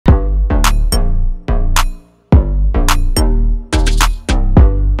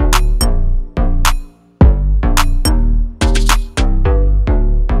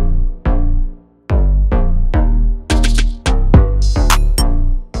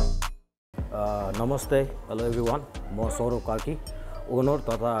नमस्ते hello everyone म Saurabh Karki owner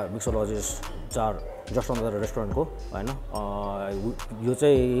तथा मिक्सोलजिस्ट 4 जसवन्त रेस्टुरेन्टको हैन यो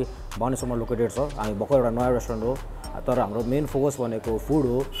चाहिँ बानेश्वरमा लोकेटेड छ। हामी भर्खर एउटा नयाँ रेस्टुरेन्ट हो तर हाम्रो मेन फोकस भनेको फुड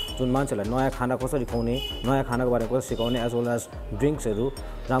हो जुन मान्छेलाई नयाँ खाना कसरी खुवाउने नयाँ खानाको बारेमा कसरी सिकाउने एज वेल एज ड्रिङ्क्सहरू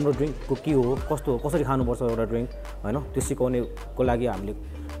राम्रो ड्रिङ्कको के हो कस्तो कसरी खानुपर्छ एउटा ड्रिङ्क हैन त्यो सिकाउनेको लागि हामीले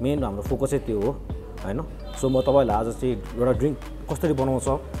मेन हाम्रो फोकस चाहिँ त्यो हो हैन। सो म तपाईलाई आज चाहिँ एउटा ड्रिङ्क कसरी बनाउँछ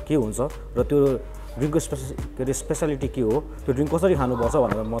के हुन्छ र त्यो ड्रिङ्कको स्पेसालिटी के हो त्यो ड्रिङ्क कसरी खानुपर्छ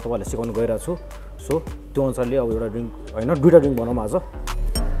भनेर म तपाईलाई सिकाउन गइरहेको छु। सो त्यो अनुसारले अब एउटा ड्रिङ्क हैन दुईटा ड्रिङ्क बनाउँ आज।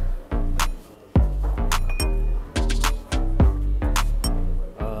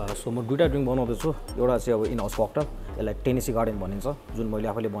 सो म दुईटा ड्रिङ्क बनाउँदैछु। एउटा चाहिँ अब इन हाउस ककटेल यसलाई टेनेसी गार्डन भनिन्छ जुन मैले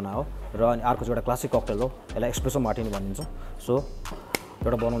आफैले बनाएको र अनि अर्को चाहिँ एउटा क्लासिक ककटेल हो यसलाई एक्सप्रेसो मार्टिनी भनिन्छ। सो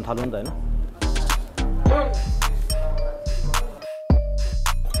एउटा बनाउन थालौँ नि त हैन।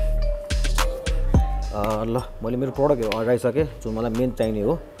 ल मैले मेरो प्रडक्टहरू अगाइसकेँ जुन मलाई मेन चाहिने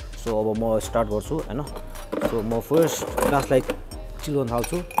हो। सो अब म स्टार्ट गर्छु हैन। सो म फर्स्ट ग्लासलाई चिल गर्न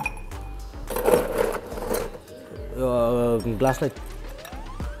थाल्छु। ग्लासलाई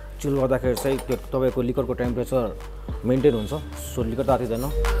चिल गर्दाखेरि चाहिँ त्यो तपाईँको लिकरको टेम्परेचर मेन्टेन हुन्छ। So liquor तातिँदैन।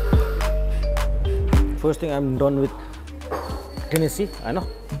 First thing I'm done with Tennessee हैन।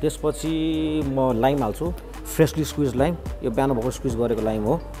 त्यसपछि म लाइम हाल्छु फ्रेसली स्क्विज लाइम। यो बिहान भर्खर स्क्विज गरेको लाइम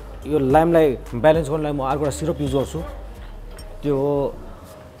हो। यो लाइमलाई ब्यालेन्स गर्नलाई म अर्को एउटा सिरप युज गर्छु त्यो हो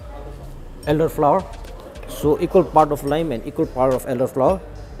Elder flower. So equal part of Lime and equal part of Elder flower.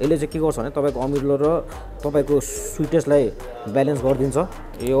 यसले चाहिँ के गर्छ भने तपाईँको अमिलो र तपाईँको स्विटेस्टलाई ब्यालेन्स गरिदिन्छ।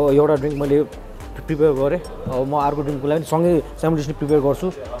 यो एउटा ड्रिङ्क मैले प्रिपेयर गरेँ। अब म अर्को ड्रिङ्कको लागि सँगै साइमल्टेनियसली प्रिपेयर गर्छु।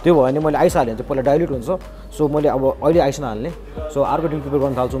 त्यो भयो भने मैले आइस हालेँ भने चाहिँ पहिला डाइल्युट हुन्छ। सो मैले अब अहिले आइस नहाल्ने। सो अर्को ड्रिङ्क प्रिपेयर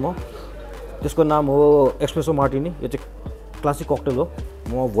गर्न थाल्छु म। त्यसको नाम हो एक्सप्रेसो मार्टिनी। यो चाहिँ क्लासिक ककटेल हो।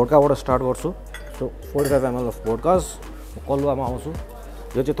 म भोडकाबाट स्टार्ट गर्छु। सो 45 ml अफ भोडकास कलुवामा आउँछु।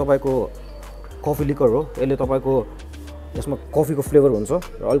 यो चाहिँ तपाईँको कफी लिकर हो। यसले तपाईँको यसमा कफीको फ्लेभर हुन्छ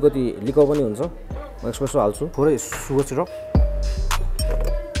र अलिकति लिकर पनि हुन्छ। म एक्सप्रेसो हाल्छु थोरै सुगर सिरप।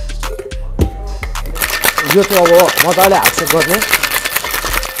 यो चाहिँ अब मजाले हाइसेट गर्ने।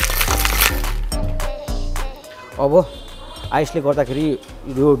 अब आइसले गर्दाखेरि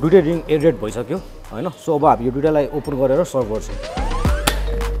यो दुईटै ड्रिङ्क एडेड भइसक्यो हैन। सो अब हामी यो दुईटालाई ओपन गरेर सर्भ गर्छौँ।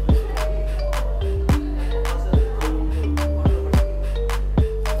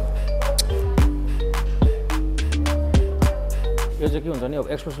 यो चाहिँ के हुन्छ नि अब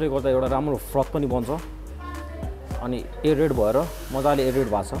एक्सप्रेसले गर्दा एउटा राम्रो फ्रथ पनि बन्छ अनि एडेड भएर मजाले एडेड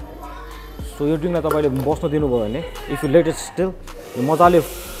भएको छ। सो यो ड्रिङ्कलाई तपाईँले बस्न दिनुभयो भने if you let it still यो मजाले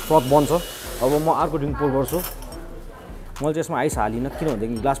फ्रथ बन्छ। अब म अर्को ड्रिङ्क पोर गर्छु। मैले चाहिँ यसमा आइस हालिनँ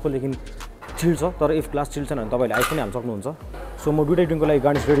किनभनेदेखि ग्लास पहिलेदेखि चिल छ तर इफ ग्लास चिल छैन भने तपाईँले आइस पनि हाल्न सक्नुहुन्छ। सो म दुईटै ड्रिङ्कको लागि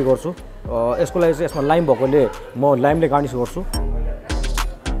गार्निस रेडी गर्छु। यसको लागि चाहिँ यसमा लाइम भएकोले म लाइमले गार्निस गर्छु।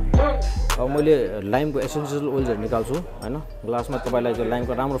 अब मैले लाइमको एसेन्सियल ओइल्सहरू निकाल्छु हैन। ग्लासमा तपाईँलाई त्यो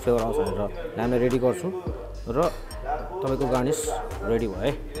लाइमको राम्रो फ्लेभर आउँछ भनेर लाइमलाई रेडी गर्छु र तपाईँको गार्निस रेडी भयो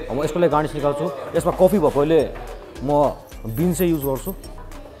है। अब म यसको लागि गार्निस निकाल्छु। यसमा कफी भएकोले म बिन चाहिँ युज गर्छु।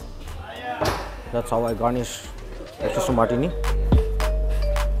 That's how I garnish espresso Martini.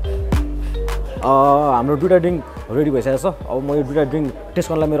 हाम्रो दुईटा ड्रिङ्क रेडी भइसकेको छ। अब म यो दुईटा ड्रिङ्क टेस्ट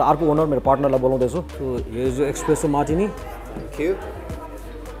गर्नलाई मेरो अर्को ओनर मेरो पार्टनरलाई बोलाउँदैछु। सो यो जो एक्सप्रेसो मार्टिनी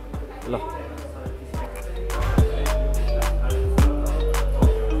ल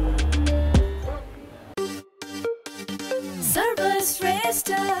सर्वश्रेष्ठ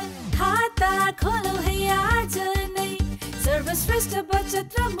खाता खोलो है आज नै सर्वश्रेष्ठ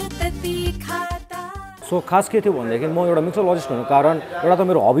बचत र मुक्ति खाता। सो खास के थियो भनेदेखि म एउटा मिक्सोलजिस्ट हुनुको कारण एउटा त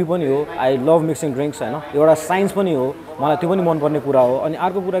मेरो हबी पनि हो। आई लभ मिक्सिङ ड्रिङ्क्स हैन। एउटा साइन्स पनि हो मलाई त्यो पनि मनपर्ने कुरा हो। अनि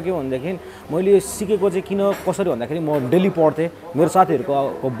अर्को कुरा के भनेदेखि मैले सिकेको चाहिँ किन कसरी भन्दाखेरि म डेली पढ्थेँ। मेरो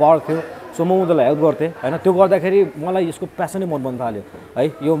साथीहरूको बार थियो सो म उनीहरूलाई हेल्प गर्थेँ हैन। त्यो गर्दाखेरि मलाई यसको प्यासनै मन पर्न थाल्यो है।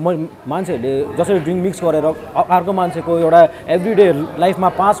 यो मान्छेहरूले जसरी ड्रिङ्क मिक्स गरेर अर्को मान्छेको एउटा एभ्रिडे लाइफमा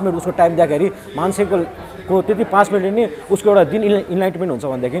 5 मिनट उसको टाइम दिँदाखेरि मान्छेको त्यति 5 मिनट नि उसको एउटा दिन इन्लाइटमेन्ट हुन्छ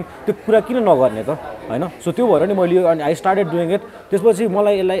भनेदेखि त्यो कुरा किन नगर्ने त हैन। सो त्यो भएर नि मैले अनि आई स्टार्टेड डुइङ इट। त्यसपछि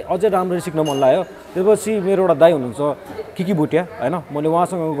मलाई यसलाई अझै राम्ररी सिक्न मन लाग्यो। त्यसपछि मेरो एउटा दाइ हुनुहुन्छ किकी भुटिया हैन। मैले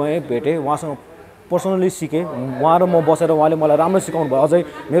उहाँसँग गएँ भेटेँ उहाँसँग पर्सनली सिकेँ। उहाँ र म बसेर उहाँले मलाई राम्रो सिकाउनु भयो। अझै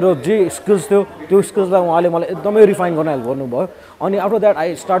मेरो जे स्किल्स थियो त्यो स्किल्सलाई उहाँले मलाई एकदमै रिफाइन गर्न हेल्प गर्नुभयो। अनि after that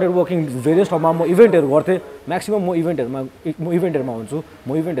I started working various ठाउँमा म इभेन्टहरू गर्थेँ। म्याक्सिमम् म इभेन्टहरूमा हुन्छु।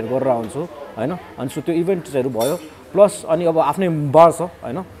 म इभेन्टहरू गरेर आउँछु हैन। अनि सो त्यो इभेन्ट्सहरू भयो प्लस अनि अब आफ्नै बार छ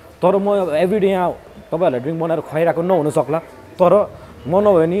हैन। तर म एभ्रिडे यहाँ तपाईँहरूलाई ड्रिङ्क बनाएर खुवाइरहेको नहुन सक्ला तर म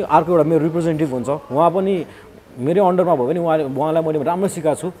नभए नि अर्को एउटा मेरो रिप्रेजेन्टेटिभ हुन्छ। उहाँ पनि मेरो अन्डरमा भयो भने उहाँलाई मैले राम्रो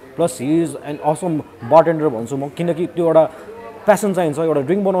सिकाएको छु plus he is an Assam bartender भन्छु म किनकि त्यो एउटा प्यासन चाहिन्छ एउटा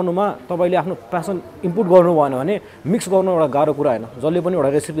ड्रिङ्क बनाउनुमा तपाईँले आफ्नो प्यासन इम्पुट गर्नु भएन भने मिक्स गर्नु एउटा गाह्रो कुरा होइन जसले पनि एउटा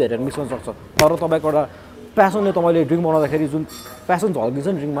रेसिपी हेरेर मिक्स गर्न सक्छ तर तपाईँको एउटा प्यासनले तपाईँले ड्रिङ्क बनाउँदाखेरि जुन प्यासन झल्किन्छ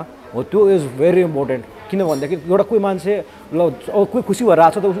नि ड्रिङ्कमा हो त्यो इज भेरी इम्पोर्टेन्ट किन भनेदेखि एउटा कोही मान्छे ल कोही खुसी भएर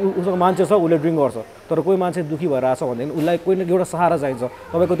आएको छ त उसको मान्छे छ उसले ड्रिङ्क गर्छ तर कोही मान्छे दुःखी भएर आएको छ भनेदेखि उसलाई कोही न एउटा सहारा चाहिन्छ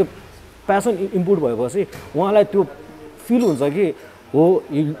तपाईँको त्यो प्यासन इम्पुट भएपछि उहाँलाई त्यो फिल हुन्छ कि हो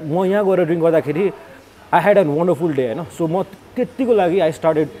म यहाँ गएर ड्रिङ्क गर्दाखेरि I had an wonderful day होइन सो म त्यतिको लागि आई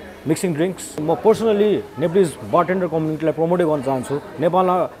स्टार्टेड मिक्सिङ ड्रिङ्क्स म पर्सनली नेप्लिज बारटेन्डर कम्युनिटीलाई प्रमोटै गर्न चाहन्छु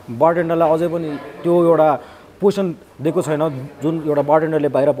नेपालमा बारटेन्डरलाई अझै पनि त्यो एउटा पोजिसन दिएको छैन जुन एउटा बारटेन्डरले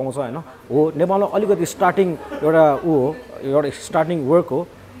बाहिर पाउँछ होइन हो नेपालमा अलिकति स्टार्टिङ एउटा हो एउटा स्टार्टिङ वर्क हो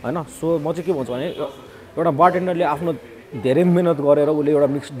होइन सो म चाहिँ के भन्छु भने एउटा बारटेन्डरले आफ्नो धेरै मिहिनेत गरेर उसले एउटा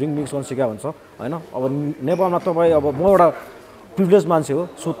ड्रिङ्क मिक्स गर्न सिकायो भन्छ होइन अब नेपालमा तपाईँ अब म एउटा प्रिभिलेज मान्छे हो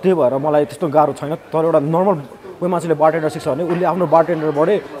सो त्यही भएर मलाई त्यस्तो गाह्रो छैन तर एउटा नर्मल कोही मान्छेले बारटेन्डर सिक्छ भने उसले आफ्नो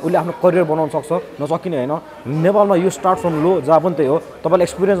बारटेन्डरबाटै उसले आफ्नो करियर बनाउन सक्छ नसकिने होइन नेपालमा यो स्टार्ट फ्रम लो जहाँ पनि त्यही हो तपाईँले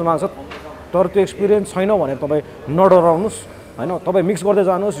एक्सपिरियन्स माग्छ तर त्यो एक्सपिरियन्स छैन भने तपाईँ नडराउनुहोस् होइन तपाईँ मिक्स गर्दै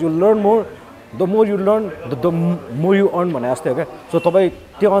जानुहोस् you learn more the more you learn the more you earn भने जस्तै हो क्या सो तपाईँ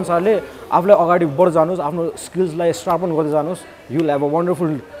त्यो अनुसारले आफूलाई अगाडि बढ्दै जानुहोस् आफ्नो स्किल्सलाई स्टार्पन गर्दै जानुहोस् you will have a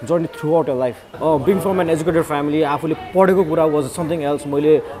wonderful journey through out your life being from an educated family आफूले पढेको कुरा वाज समथिङ एल्स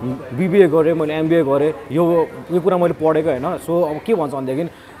मैले बिबिए गरेँ मैले एमबिए गरेँ यो कुरा मैले पढेको होइन सो अब के भन्छ भनेदेखि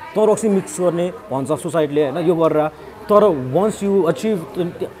तँ रक्सी मिक्स गर्ने भन्छ सोसाइटीले होइन यो गरेर तर वन्स यु अचिभ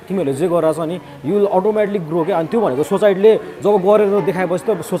तिमीहरूले जे गरेर छ नि यु विल अटोमेटिकली ग्रो क्या अनि त्यो भनेको सोसाइटीले जब गरेर देखाएपछि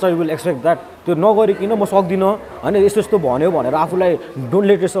त सोसाइटी विल एक्सपेक्ट द्याट त्यो नगरिकन म सक्दिनँ होइन यस्तो यस्तो भन्यो भनेर आफूलाई डोन्ट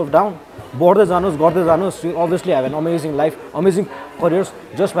लेट योरसेल्फ डाउन बढ्दै जानुहोस् गर्दै जानुहोस् you obviously have an amazing life amazing careers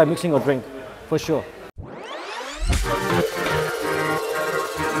just by mixing a drink for sure